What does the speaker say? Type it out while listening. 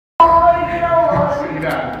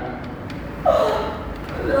grande.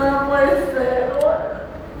 No puede ser, boludo.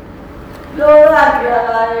 No da que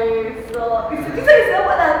haga eso. Y se dice que se va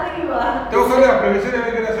para arriba. Tengo que usar las previsiones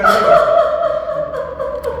de ver que la salida.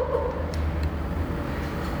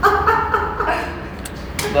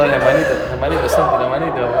 No, la manito, Santi, la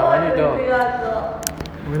manito.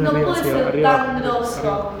 No puede ser tan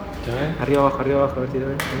grosso. Arriba, abajo, a ver si lo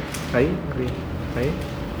ves. Ahí, arriba. Ahí.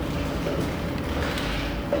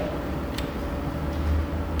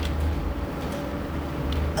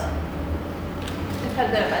 Me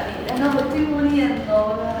falta la patilla. No, me estoy muriendo.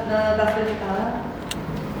 La fresca.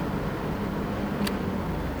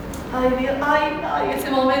 Ay, Dios, ay, ese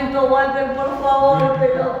momento, Walter, por favor, te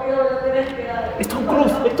lo pido, lo tenés que dar. Es Tom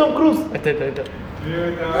Cruise. Este.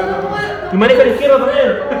 No puedo. Y maneja a la izquierda también.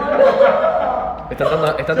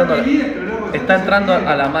 Está entrando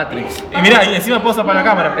a la Matrix. Y mirá, y encima posa para la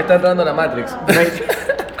cámara. Está entrando a la Matrix.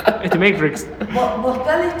 Este Matrix.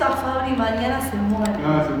 Buscale esta Fabri y mañana se muere.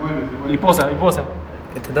 No, se muere. Y posa.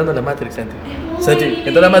 Está entrando a la Matrix, Santi. Es muy Santi,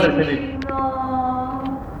 entró a la Matrix, Santi. lindo.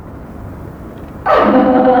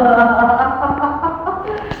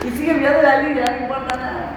 Y sigue mirando la línea, no importa.